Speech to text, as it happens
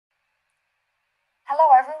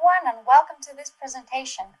Hello everyone and welcome to this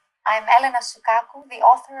presentation. I'm Elena Soukaku, the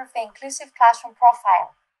author of the Inclusive Classroom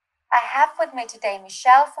Profile. I have with me today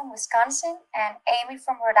Michelle from Wisconsin and Amy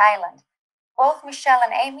from Rhode Island. Both Michelle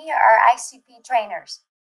and Amy are ICP trainers.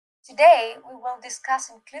 Today we will discuss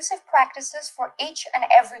inclusive practices for each and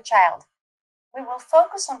every child. We will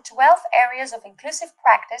focus on 12 areas of inclusive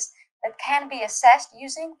practice that can be assessed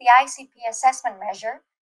using the ICP assessment measure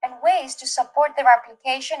and ways to support their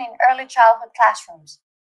application in early childhood classrooms.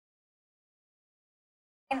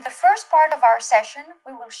 In the first part of our session,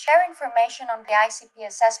 we will share information on the ICP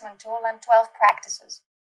assessment tool and 12 practices.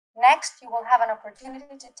 Next, you will have an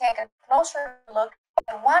opportunity to take a closer look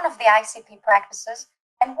at one of the ICP practices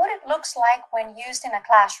and what it looks like when used in a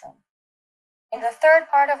classroom. In the third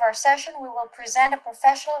part of our session, we will present a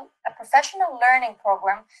professional learning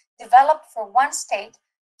program developed for one state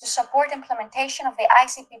to support implementation of the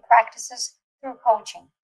ICP practices through coaching.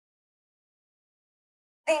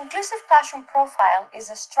 The Inclusive Classroom Profile is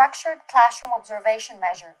a structured classroom observation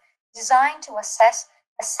measure designed to assess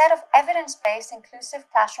a set of evidence-based inclusive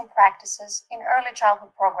classroom practices in early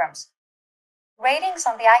childhood programs. Ratings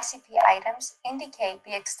on the ICP items indicate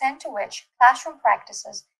the extent to which classroom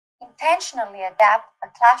practices intentionally adapt a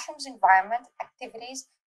classroom's environment, activities,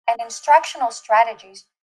 and instructional strategies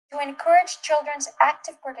to encourage children's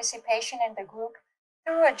active participation in the group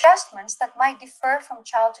through adjustments that might differ from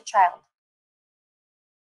child to child.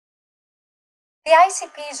 The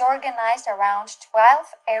ICP is organized around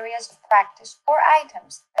 12 areas of practice or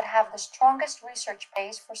items that have the strongest research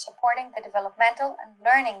base for supporting the developmental and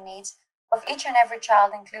learning needs of each and every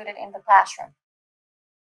child included in the classroom.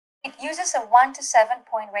 It uses a 1 to 7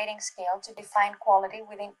 point rating scale to define quality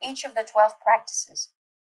within each of the 12 practices.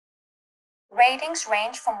 Ratings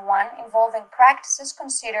range from 1 involving practices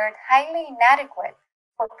considered highly inadequate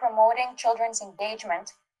for promoting children's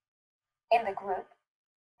engagement in the group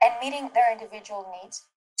and meeting their individual needs,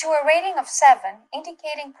 to a rating of 7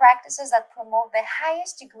 indicating practices that promote the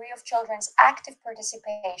highest degree of children's active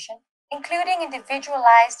participation, including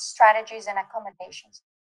individualized strategies and accommodations.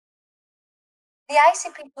 The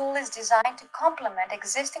ICP tool is designed to complement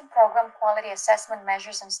existing program quality assessment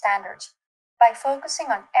measures and standards by focusing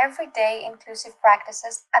on everyday inclusive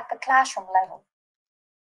practices at the classroom level.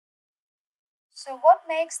 So what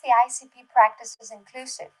makes the ICP practices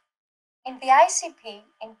inclusive? In the ICP,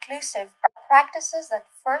 inclusive are practices that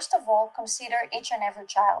first of all consider each and every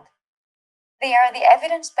child. They are the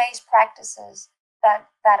evidence-based practices that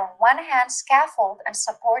on one hand scaffold and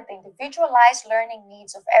support the individualized learning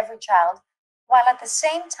needs of every child, while at the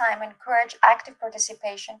same time encourage active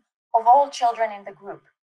participation of all children in the group.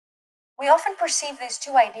 We often perceive these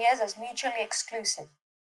two ideas as mutually exclusive,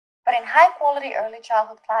 but in high-quality early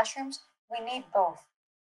childhood classrooms, we need both.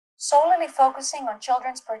 Solely focusing on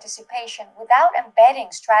children's participation without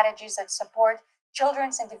embedding strategies that support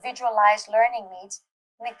children's individualized learning needs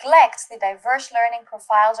neglects the diverse learning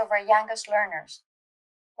profiles of our youngest learners.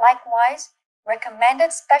 Likewise,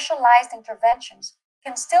 recommended specialized interventions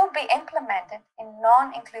can still be implemented in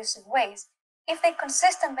non-inclusive ways if they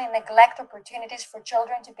consistently neglect opportunities for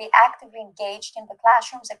children to be actively engaged in the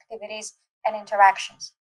classroom's activities and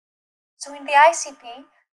interactions. So in the ICP,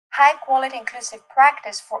 high-quality inclusive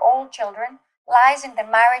practice for all children lies in the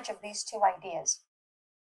marriage of these two ideas.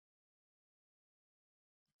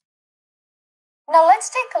 Now let's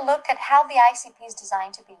take a look at how the ICP is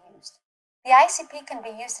designed to be used. The ICP can be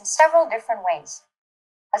used in several different ways.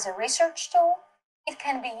 As a research tool, it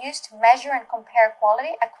can be used to measure and compare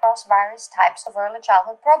quality across various types of early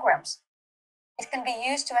childhood programs. It can be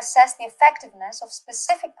used to assess the effectiveness of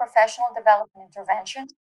specific professional development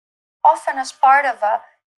interventions, often as part of a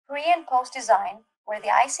pre and post design where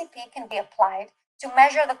the ICP can be applied to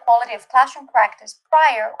measure the quality of classroom practice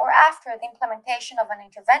prior or after the implementation of an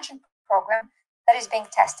intervention program that is being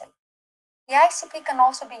tested. The ICP can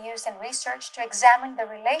also be used in research to examine the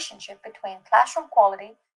relationship between classroom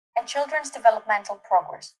quality and children's developmental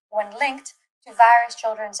progress when linked to various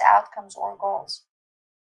children's outcomes or goals.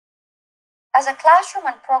 As a classroom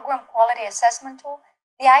and program quality assessment tool,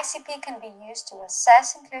 the ICP can be used to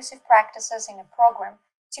assess inclusive practices in a program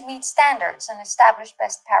to meet standards and establish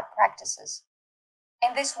best practices.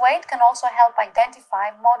 In this way, it can also help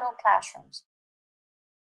identify model classrooms.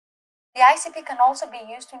 The ICP can also be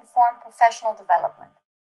used to inform professional development.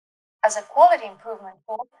 As a quality improvement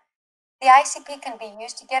tool, the ICP can be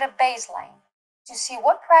used to get a baseline, to see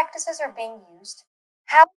what practices are being used,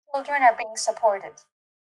 how children are being supported,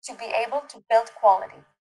 to be able to build quality.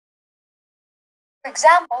 For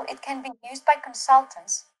example, it can be used by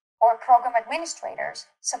consultants or program administrators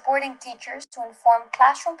supporting teachers to inform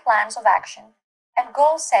classroom plans of action and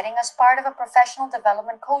goal setting as part of a professional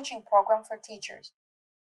development coaching program for teachers.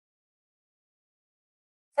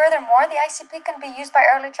 Furthermore, the ICP can be used by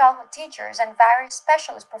early childhood teachers and various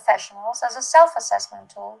specialist professionals as a self-assessment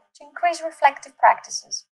tool to increase reflective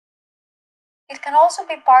practices. It can also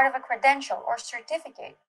be part of a credential or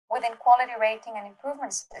certificate within quality rating and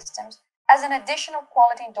improvement systems as an additional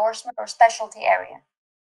quality endorsement or specialty area.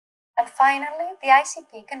 And finally, the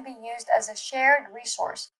ICP can be used as a shared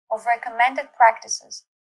resource of recommended practices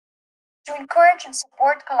to encourage and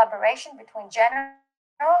support collaboration between general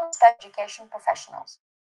and special education professionals.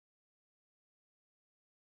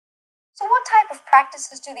 So what type of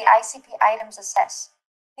practices do the ICP items assess?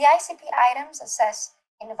 The ICP items assess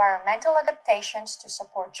environmental adaptations to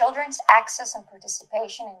support children's access and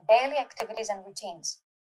participation in daily activities and routines.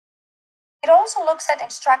 It also looks at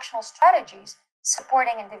instructional strategies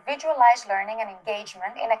supporting individualized learning and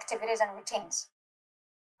engagement in activities and routines,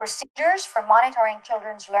 procedures for monitoring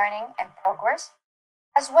children's learning and progress,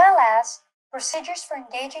 as well as procedures for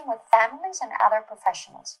engaging with families and other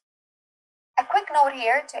professionals. A quick note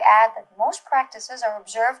here to add that most practices are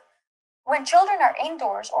observed when children are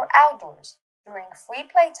indoors or outdoors, during free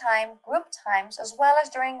play time, group times, as well as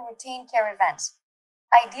during routine care events.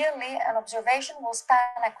 Ideally, an observation will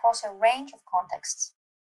span across a range of contexts.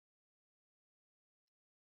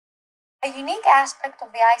 A unique aspect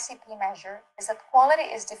of the ICP measure is that quality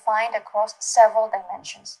is defined across several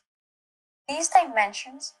dimensions. These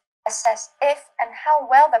dimensions assess if and how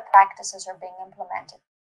well the practices are being implemented.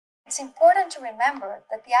 It's important to remember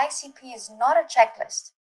that the ICP is not a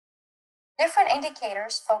checklist. Different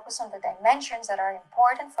indicators focus on the dimensions that are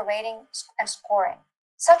important for rating and scoring,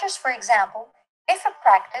 such as, for example, if a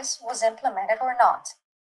practice was implemented or not.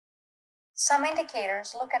 Some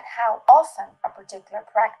indicators look at how often a particular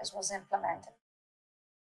practice was implemented.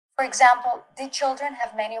 For example, did children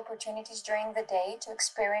have many opportunities during the day to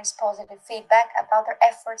experience positive feedback about their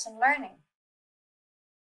efforts in learning?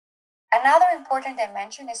 Another important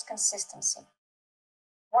dimension is consistency.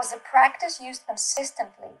 Was the practice used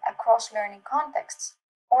consistently across learning contexts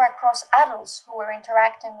or across adults who were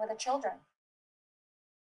interacting with the children?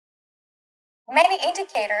 Many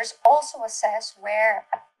indicators also assess where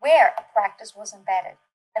a practice was embedded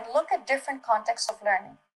and look at different contexts of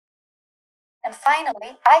learning. And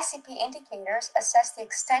finally, ICP indicators assess the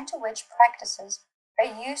extent to which practices are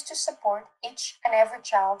used to support each and every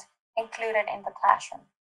child included in the classroom.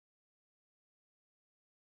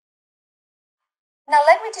 Now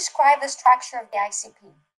let me describe the structure of the ICP.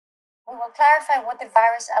 We will clarify what the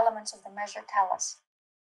various elements of the measure tell us.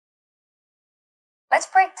 Let's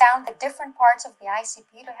break down the different parts of the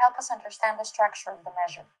ICP to help us understand the structure of the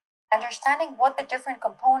measure. Understanding what the different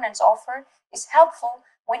components offer is helpful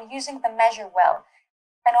when using the measure well,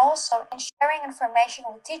 and also in sharing information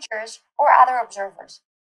with teachers or other observers.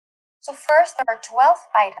 So first, there are 12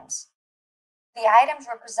 items. The items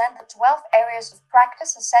represent the 12 areas of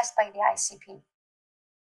practice assessed by the ICP.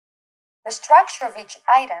 The structure of each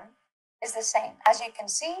item is the same. As you can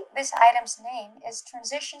see, this item's name is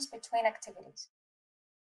transitions between activities.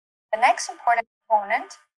 The next important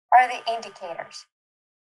component are the indicators.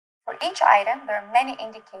 For each item, there are many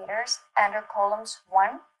indicators under columns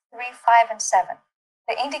 1, 3, 5, and 7.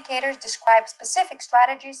 The indicators describe specific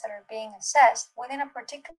strategies that are being assessed within a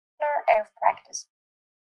particular area of practice.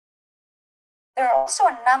 There are also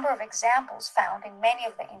a number of examples found in many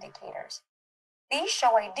of the indicators. These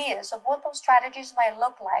show ideas of what those strategies might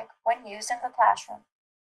look like when used in the classroom.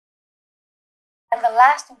 And the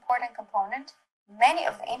last important component, many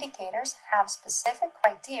of the indicators have specific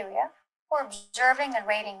criteria for observing and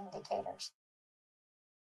rating indicators.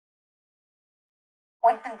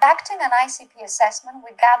 When conducting an ICP assessment,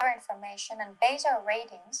 we gather information and base our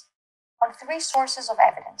ratings on 3 sources of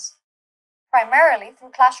evidence, primarily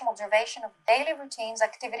through classroom observation of daily routines,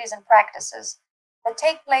 activities, and practices that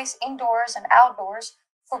take place indoors and outdoors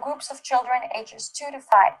for groups of children ages 2 to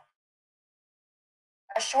 5.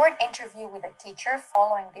 A short interview with a teacher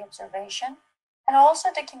following the observation, and also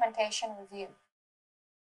documentation review.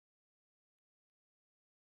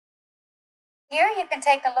 Here you can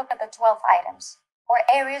take a look at the 12 items, or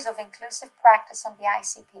areas of inclusive practice on the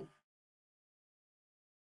ICP.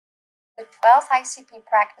 The 12 ICP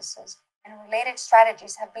practices and related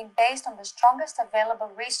strategies have been based on the strongest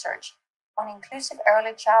available research on inclusive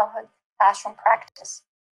early childhood classroom practice.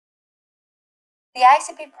 The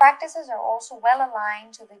ICP practices are also well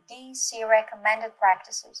aligned to the DC recommended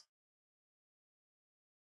practices.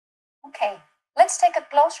 Okay, let's take a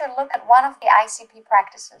closer look at one of the ICP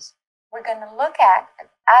practices. We're going to look at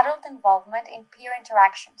adult involvement in peer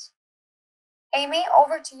interactions. Amy,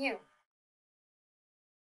 over to you.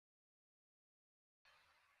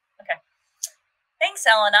 Thanks,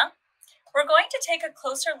 Elena. We're going to take a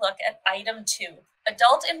closer look at item 2,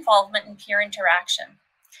 adult involvement in peer interaction.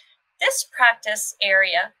 This practice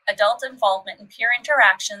area, adult involvement in peer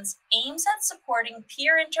interactions, aims at supporting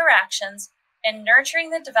peer interactions and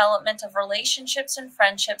nurturing the development of relationships and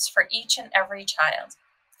friendships for each and every child.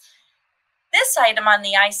 This item on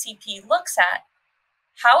the ICP looks at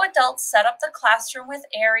how adults set up the classroom with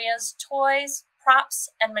areas, toys, props,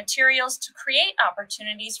 and materials to create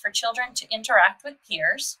opportunities for children to interact with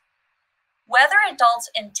peers, whether adults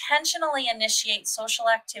intentionally initiate social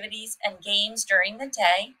activities and games during the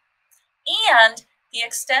day, and the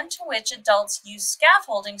extent to which adults use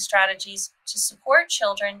scaffolding strategies to support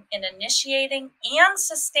children in initiating and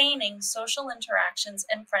sustaining social interactions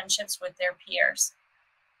and friendships with their peers.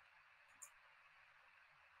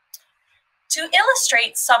 To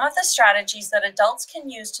illustrate some of the strategies that adults can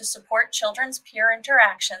use to support children's peer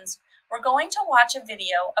interactions, we're going to watch a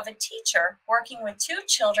video of a teacher working with 2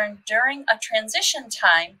 children during a transition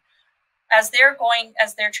time as they're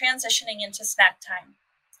transitioning into snack time.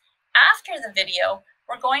 After the video,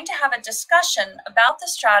 we're going to have a discussion about the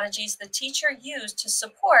strategies the teacher used to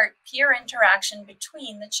support peer interaction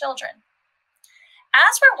between the children.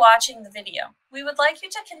 As we're watching the video, we would like you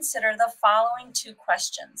to consider the following 2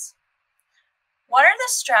 questions. What are the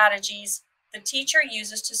strategies the teacher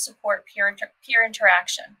uses to support peer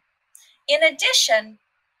interaction? In addition,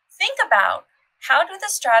 think about how do the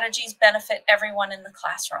strategies benefit everyone in the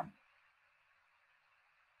classroom?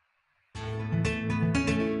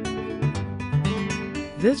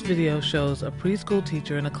 This video shows a preschool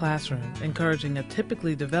teacher in a classroom encouraging a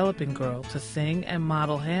typically developing girl to sing and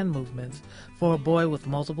model hand movements for a boy with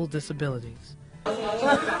multiple disabilities.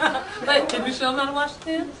 Wait, can you show them how to wash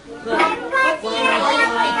their hands? Wash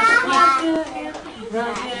your hands,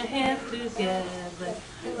 rub your hands together.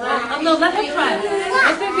 No, let him try it.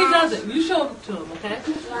 Let's see if he does it. You show it to him, okay?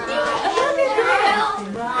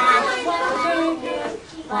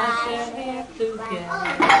 Wash your hands together.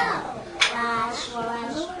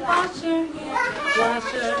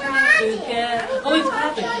 Wash your hands together. Oh, he's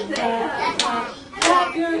clapping.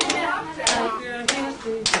 Clap your hands together. Clap your hands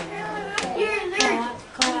together. Yay!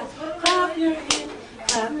 Clap your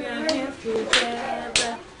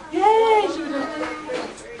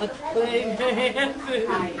hands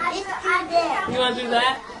together. You want to do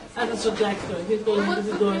that? That's what Jack's doing. He's going up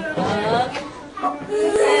and down. Up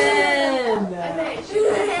and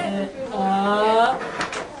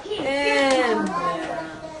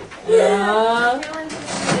down.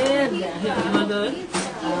 Here, you want to do it?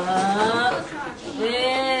 Up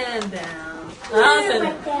and down.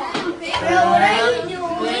 Up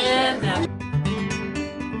and down.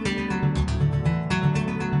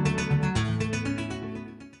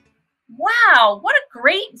 Wow, what a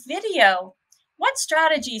great video! What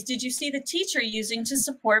strategies did you see the teacher using to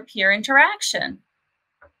support peer interaction?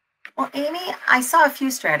 Well, Amy, I saw a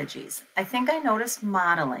few strategies. I think I noticed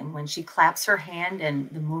modeling when she claps her hand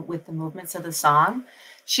and with the movements of the song.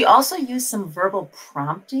 She also used some verbal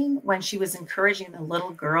prompting when she was encouraging the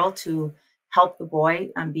little girl to help the boy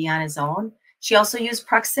be on his own. She also used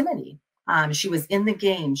proximity. She was in the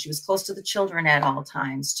game. She was close to the children at all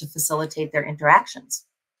times to facilitate their interactions.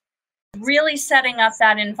 Really setting up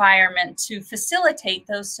that environment to facilitate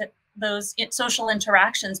those social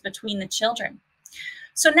interactions between the children.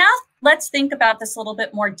 So now let's think about this a little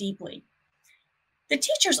bit more deeply. The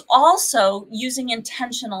teacher's also using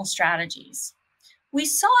intentional strategies. We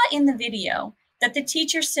saw in the video that the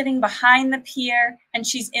teacher's sitting behind the peer and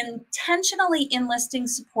she's intentionally enlisting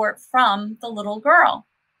support from the little girl.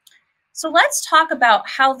 So let's talk about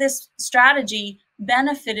how this strategy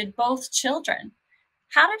benefited both children.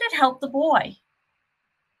 How did it help the boy?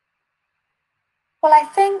 Well, I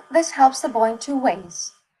think this helps the boy in 2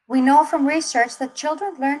 ways. We know from research that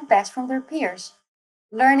children learn best from their peers.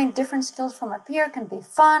 Learning different skills from a peer can be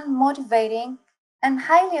fun, motivating, and a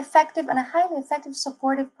highly effective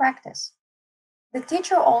supportive practice. The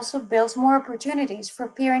teacher also builds more opportunities for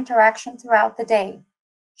peer interaction throughout the day.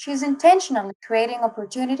 She's intentionally creating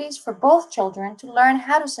opportunities for both children to learn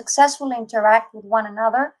how to successfully interact with one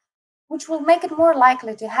another, which will make it more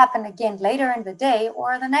likely to happen again later in the day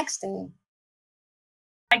or the next day.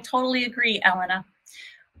 I totally agree, Elena.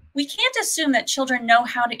 We can't assume that children know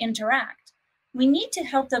how to interact. We need to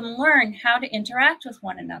help them learn how to interact with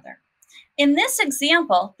one another. In this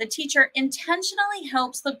example, the teacher intentionally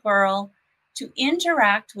helps the girl to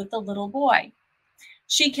interact with the little boy.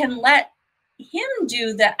 She can let him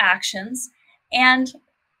do the actions and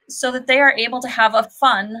so that they are able to have a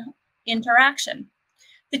fun interaction.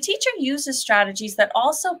 The teacher uses strategies that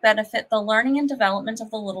also benefit the learning and development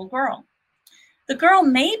of the little girl. The girl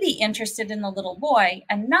may be interested in the little boy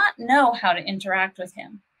and not know how to interact with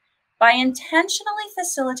him. By intentionally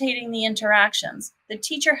facilitating the interactions, the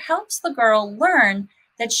teacher helps the girl learn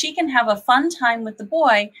that she can have a fun time with the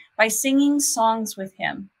boy by singing songs with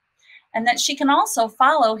him, and that she can also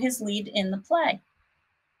follow his lead in the play.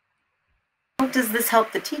 How does this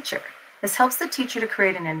help the teacher? This helps the teacher to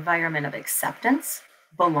create an environment of acceptance,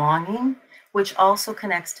 belonging, which also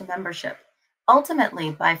connects to membership.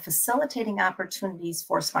 Ultimately, by facilitating opportunities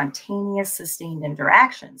for spontaneous, sustained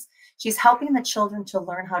interactions, she's helping the children to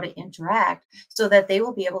learn how to interact so that they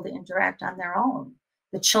will be able to interact on their own.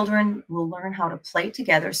 The children will learn how to play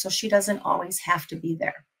together so she doesn't always have to be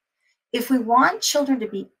there. If we want children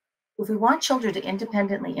to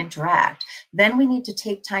independently interact, then we need to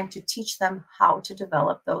take time to teach them how to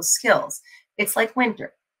develop those skills. It's like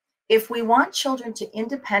winter. If we want children to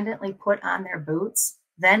independently put on their boots,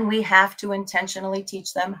 then we have to intentionally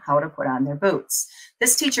teach them how to put on their boots.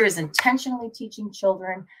 This teacher is intentionally teaching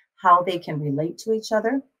children how they can relate to each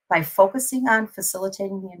other by focusing on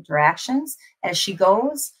facilitating the interactions. As she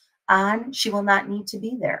goes on, she will not need to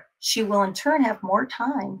be there. She will in turn have more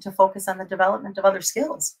time to focus on the development of other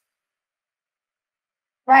skills.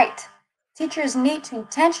 Right. Teachers need to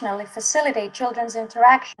intentionally facilitate children's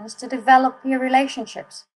interactions to develop peer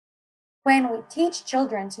relationships. When we teach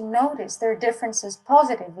children to notice their differences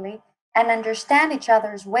positively and understand each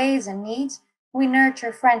other's ways and needs, we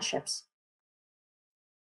nurture friendships.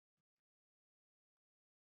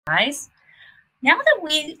 Guys, now that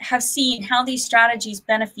we have seen how these strategies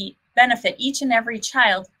benefit each and every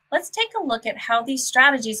child, let's take a look at how these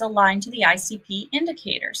strategies align to the ICP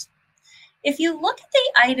indicators. If you look at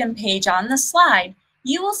the item page on the slide,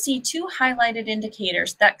 you will see two highlighted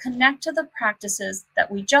indicators that connect to the practices that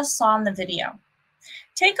we just saw in the video.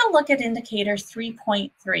 Take a look at indicator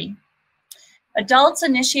 3.3. Adults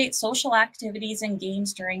initiate social activities and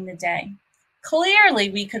games during the day. Clearly,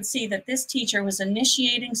 we could see that this teacher was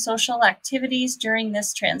initiating social activities during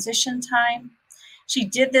this transition time. She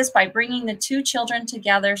did this by bringing the two children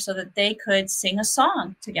together so that they could sing a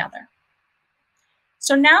song together.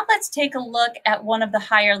 So now let's take a look at one of the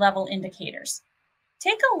higher level indicators.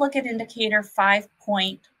 Take a look at indicator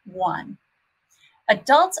 5.1.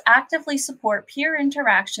 Adults actively support peer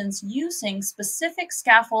interactions using specific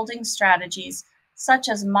scaffolding strategies such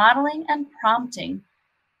as modeling and prompting,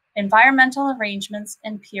 environmental arrangements,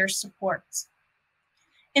 and peer supports.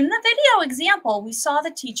 In the video example, we saw the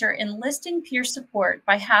teacher enlisting peer support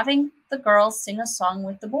by having the girls sing a song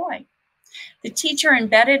with the boy. The teacher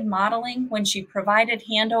embedded modeling when she provided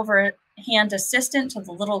hand-over-hand assistance to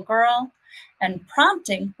the little girl, and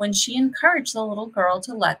prompting when she encouraged the little girl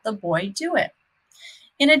to let the boy do it.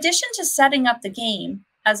 In addition to setting up the game,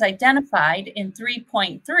 as identified in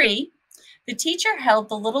 3.3, the teacher held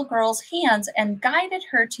the little girl's hands and guided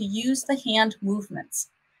her to use the hand movements.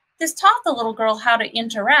 This taught the little girl how to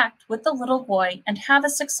interact with the little boy and have a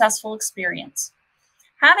successful experience.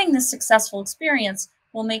 Having this successful experience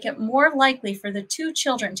will make it more likely for the two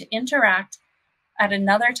children to interact at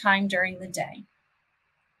another time during the day.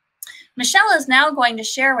 Michelle is now going to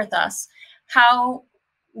share with us how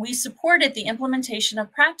we supported the implementation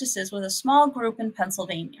of practices with a small group in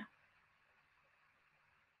Pennsylvania.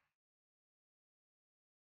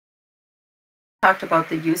 Talked about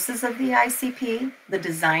the uses of the ICP, the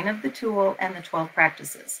design of the tool, and the 12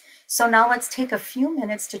 practices. So now let's take a few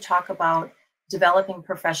minutes to talk about developing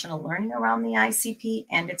professional learning around the ICP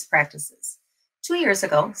and its practices. 2 years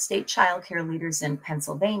ago, state child care leaders in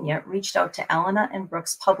Pennsylvania reached out to Elena and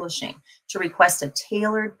Brooks Publishing to request a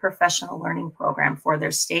tailored professional learning program for their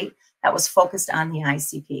state that was focused on the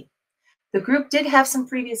ICP. The group did have some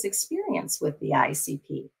previous experience with the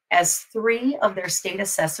ICP, as 3 of their state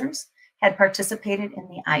assessors had participated in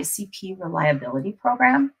the ICP reliability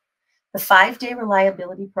program. The 5-day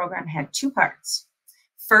reliability program had 2 parts.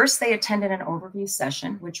 First, they attended an overview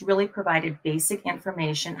session, which really provided basic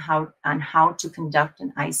information on how to conduct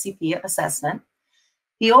an ICP assessment.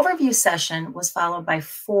 The overview session was followed by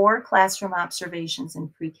 4 classroom observations in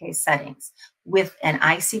pre-K settings with an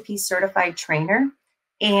ICP certified trainer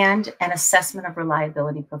and an assessment of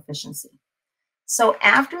reliability proficiency. So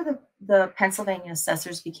after the Pennsylvania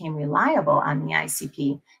assessors became reliable on the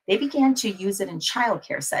ICP, they began to use it in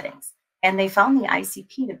childcare settings, and they found the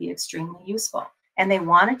ICP to be extremely useful. And they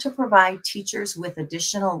wanted to provide teachers with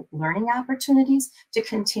additional learning opportunities to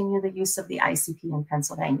continue the use of the ICP in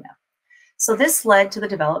Pennsylvania. So this led to the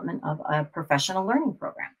development of a professional learning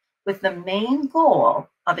program with the main goal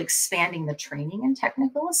of expanding the training and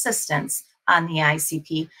technical assistance on the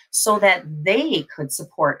ICP so that they could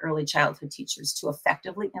support early childhood teachers to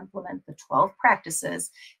effectively implement the 12 practices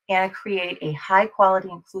and create a high quality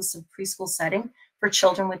inclusive preschool setting for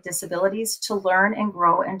children with disabilities to learn and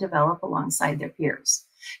grow and develop alongside their peers.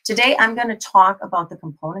 Today, I'm going to talk about the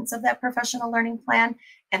components of that professional learning plan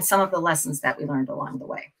and some of the lessons that we learned along the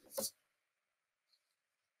way.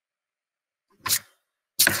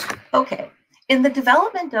 Okay, in the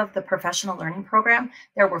development of the professional learning program,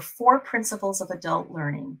 there were 4 principles of adult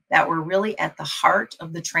learning that were really at the heart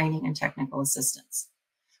of the training and technical assistance.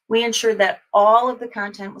 We ensured that all of the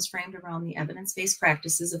content was framed around the evidence-based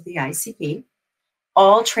practices of the ICP.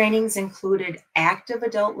 All trainings included active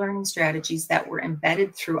adult learning strategies that were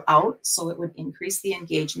embedded throughout so it would increase the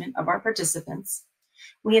engagement of our participants.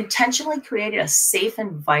 We intentionally created a safe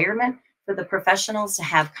environment for the professionals to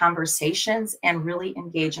have conversations and really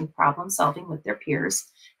engage in problem solving with their peers.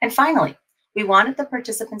 And finally, we wanted the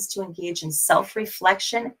participants to engage in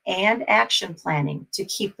self-reflection and action planning to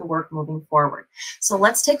keep the work moving forward. So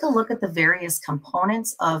let's take a look at the various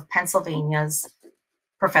components of Pennsylvania's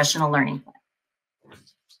professional learning plan.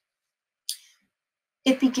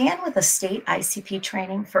 It began with a state ICP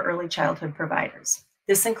training for early childhood providers.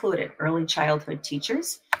 This included early childhood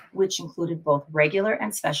teachers, which included both regular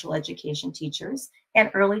and special education teachers, and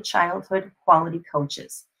early childhood quality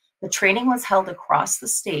coaches. The training was held across the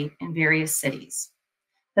state in various cities.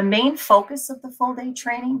 The main focus of the full-day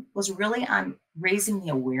training was really on raising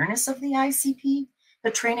the awareness of the ICP.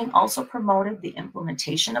 The training also promoted the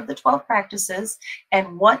implementation of the 12 practices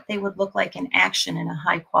and what they would look like in action in a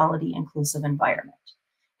high-quality, inclusive environment.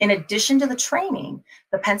 In addition to the training,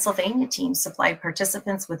 the Pennsylvania team supplied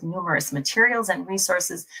participants with numerous materials and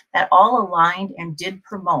resources that all aligned and did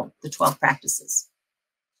promote the 12 practices.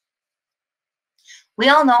 We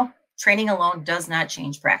all know training alone does not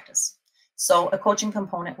change practice, so a coaching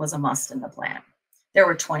component was a must in the plan. There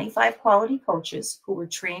were 25 quality coaches who were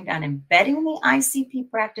trained on embedding the ICP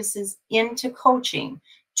practices into coaching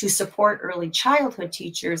to support early childhood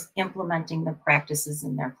teachers implementing the practices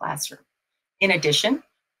in their classroom. In addition,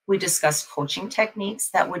 we discussed coaching techniques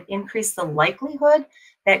that would increase the likelihood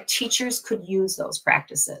that teachers could use those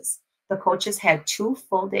practices. The coaches had 2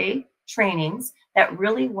 full-day trainings that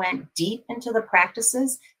really went deep into the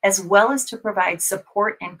practices, as well as to provide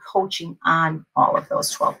support and coaching on all of those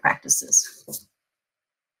 12 practices.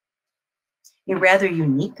 A rather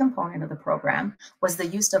unique component of the program was the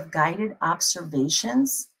use of guided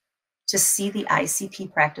observations to see the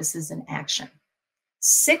ICP practices in action.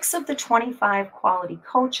 6 of the 25 quality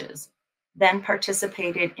coaches then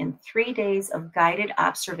participated in 3 days of guided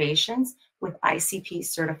observations with ICP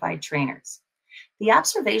certified trainers. The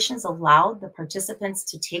observations allowed the participants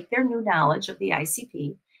to take their new knowledge of the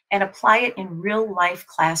ICP and apply it in real life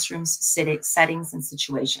classrooms, settings, and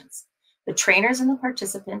situations. The trainers and the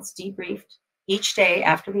participants debriefed each day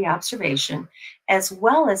after the observation, as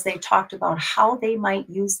well as they talked about how they might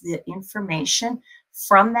use the information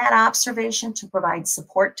from that observation to provide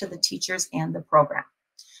support to the teachers and the program.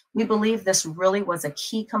 We believe this really was a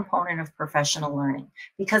key component of professional learning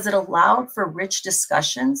because it allowed for rich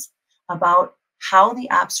discussions about how the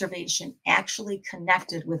observation actually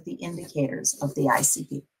connected with the indicators of the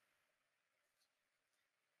ICP.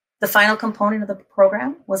 The final component of the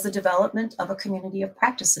program was the development of a community of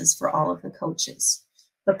practices for all of the coaches.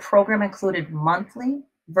 The program included monthly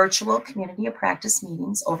virtual community of practice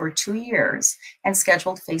meetings over 2 years and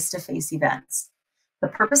scheduled face-to-face events. The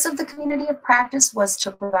purpose of the community of practice was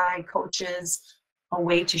to provide coaches a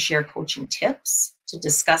way to share coaching tips, to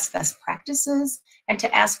discuss best practices, and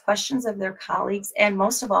to ask questions of their colleagues, and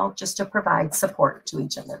most of all, just to provide support to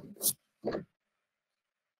each other.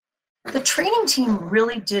 The training team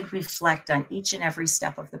really did reflect on each and every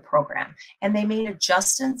step of the program, and they made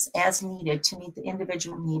adjustments as needed to meet the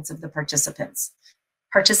individual needs of the participants.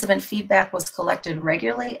 Participant feedback was collected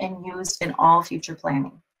regularly and used in all future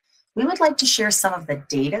planning. We would like to share some of the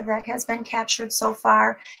data that has been captured so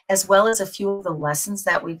far, as well as a few of the lessons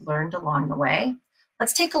that we've learned along the way.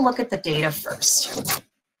 Let's take a look at the data first.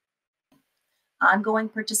 Ongoing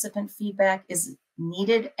participant feedback is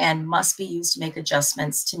needed and must be used to make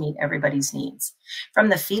adjustments to meet everybody's needs. From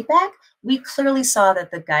the feedback, we clearly saw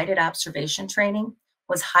that the guided observation training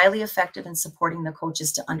was highly effective in supporting the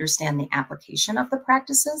coaches to understand the application of the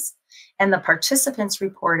practices, and the participants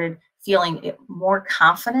reported feeling more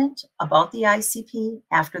confident about the ICP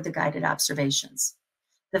after the guided observations.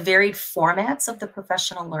 The varied formats of the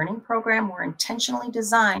professional learning program were intentionally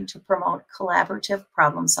designed to promote collaborative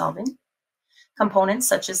problem solving. Components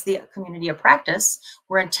such as the community of practice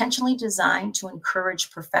were intentionally designed to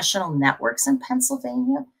encourage professional networks in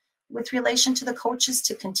Pennsylvania, with relation to the coaches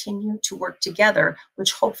to continue to work together,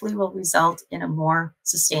 which hopefully will result in a more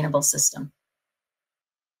sustainable system.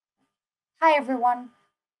 Hi, everyone.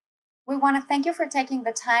 We want to thank you for taking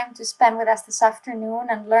the time to spend with us this afternoon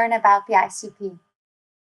and learn about the ICP.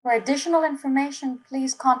 For additional information,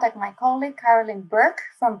 please contact my colleague, Caroline Burke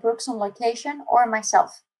from Brooks on Location, or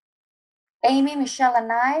myself. Amy, Michelle,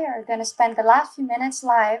 and I are going to spend the last few minutes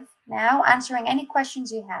live now answering any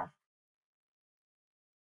questions you have.